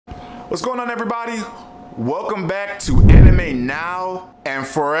What's going on, everybody? Welcome back to Anime Now and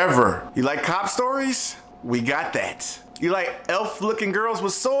Forever. You like cop stories? We got that. You like elf-looking girls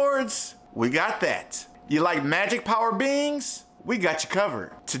with swords? We got that. You like magic power beings? We got you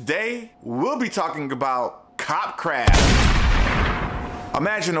covered. Today, we'll be talking about Copcraft.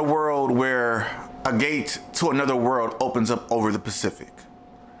 Imagine a world where a gate to another world opens up over the Pacific.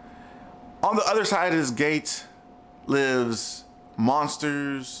 On the other side of this gate lives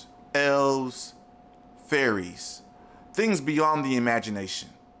monsters, elves, fairies, things beyond the imagination.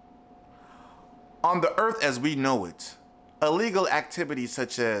 On the earth as we know it, illegal activities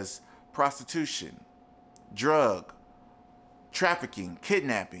such as prostitution, drug, trafficking,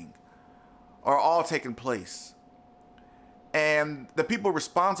 kidnapping are all taking place. And the people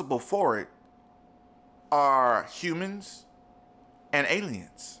responsible for it are humans and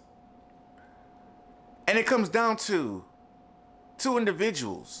aliens. And it comes down to two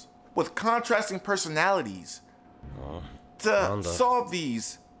individuals with contrasting personalities to solve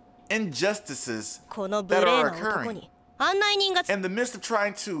these injustices that are occurring. In the midst of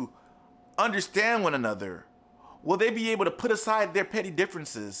trying to understand one another, will they be able to put aside their petty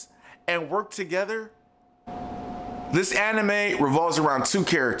differences and work together? This anime revolves around two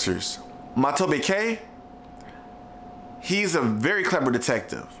characters. Matobe Kei, he's a very clever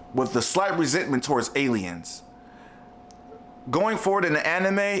detective with a slight resentment towards aliens. Going forward in the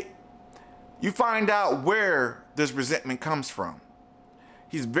anime, you find out where this resentment comes from.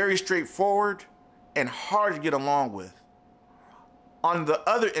 He's very straightforward and hard to get along with. On the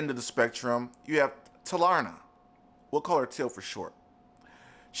other end of the spectrum, you have Talarna. We'll call her Till for short.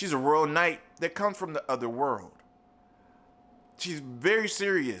 She's a royal knight that comes from the other world. She's very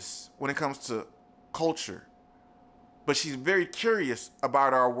serious when it comes to culture, but she's very curious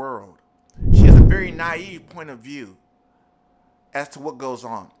about our world. She has a very naive point of view as to what goes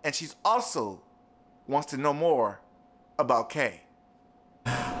on. And she's also wants to know more about Kei.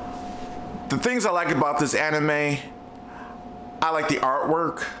 The things I like about this anime, I like the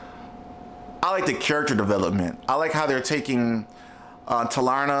artwork. I like the character development. I like how they're taking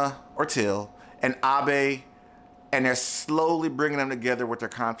Talarna or Till and Abe, and they're slowly bringing them together with their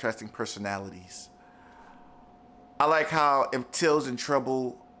contrasting personalities. I like how if Till's in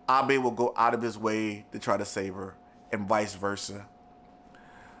trouble, Abe will go out of his way to try to save her, and vice versa.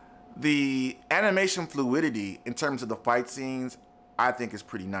 The animation fluidity in terms of the fight scenes, I think is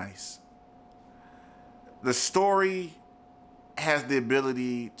pretty nice. The story has the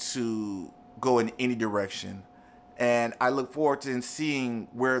ability to go in any direction, and I look forward to seeing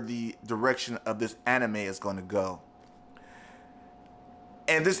where the direction of this anime is going to go.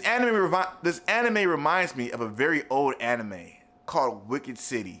 And this anime reminds me of a very old anime called Wicked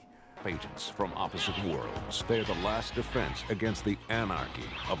City. Agents from opposite worlds. They're the last defense against the anarchy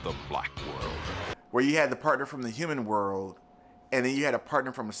of the Black World. Where you had the partner from the human world, and then you had a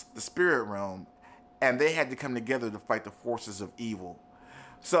partner from the spirit realm, and they had to come together to fight the forces of evil.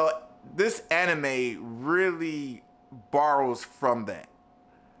 So this anime really borrows from that.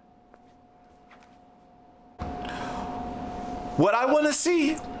 What I want to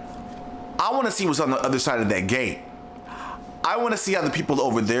see what's on the other side of that gate. I want to see how the people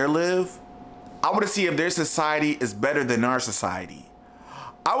over there live. I want to see if their society is better than our society.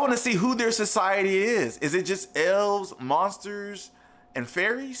 I want to see who their society is. Is it just elves, monsters, and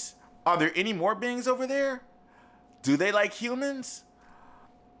fairies? Are there any more beings over there? Do they like humans?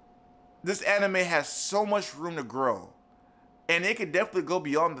 This anime has so much room to grow. And it could definitely go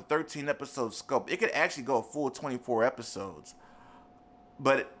beyond the 13 episode scope. It could actually go a full 24 episodes.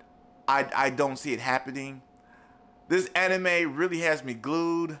 But I don't see it happening. This anime really has me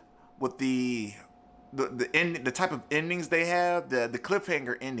glued with the type of endings they have, the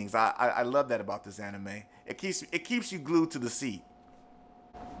cliffhanger endings. I love that about this anime. It keeps you glued to the seat.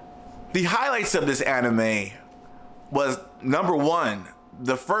 The highlights of this anime was, number one,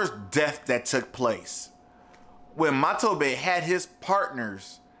 the first death that took place. When Matobe had his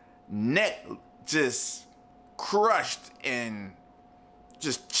partner's neck just crushed and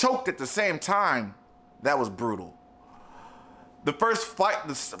just choked at the same time. That was brutal. The first fight,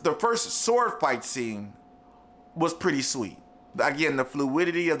 the first sword fight scene was pretty sweet. Again, the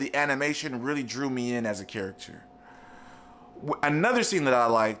fluidity of the animation really drew me in as a character. Another scene that I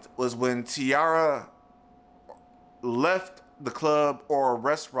liked was when Tiara left the club or a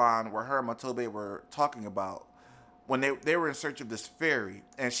restaurant where her and Matobe were talking about, when they were in search of this fairy,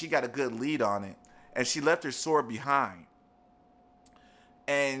 and she got a good lead on it, and she left her sword behind.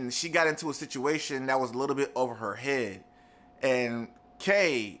 And she got into a situation that was a little bit over her head. And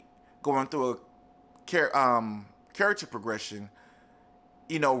Kei, going through a character progression,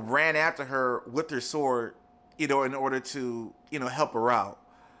 ran after her with their sword, in order to, help her out.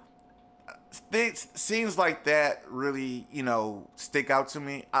 Scenes like that really, stick out to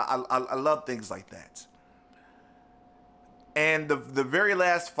me. I love things like that. And the very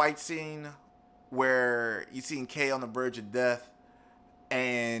last fight scene where you seen Kay on the verge of death,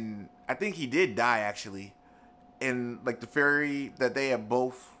 and I think he did die actually. And like the fairy that they have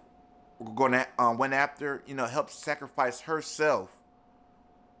both went after, helped sacrifice herself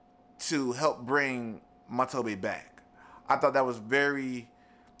to help bring Matobe back. I thought that was very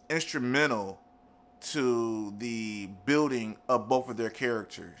instrumental to the building of both of their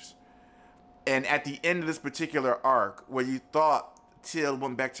characters. And at the end of this particular arc, where you thought Teal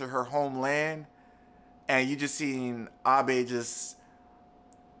went back to her homeland, and you just seen Abe just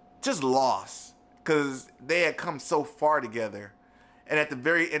lost, because they had come so far together. And at the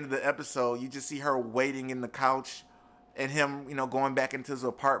very end of the episode, you just see her waiting in the couch, and him, going back into his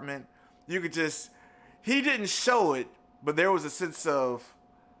apartment. You could just, he didn't show it, but there was a sense of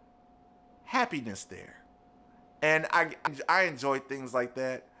happiness there. And I enjoy things like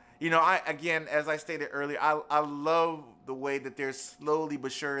that. Again, as I stated earlier, I love the way that they're slowly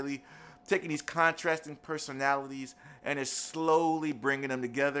but surely taking these contrasting personalities and they're slowly bringing them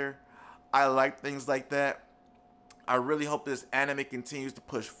together. I like things like that. I really hope this anime continues to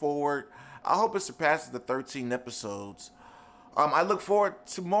push forward. I hope it surpasses the 13 episodes. I look forward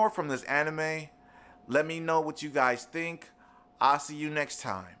to more from this anime. Let me know what you guys think. I'll see you next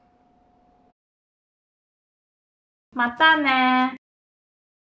time. またね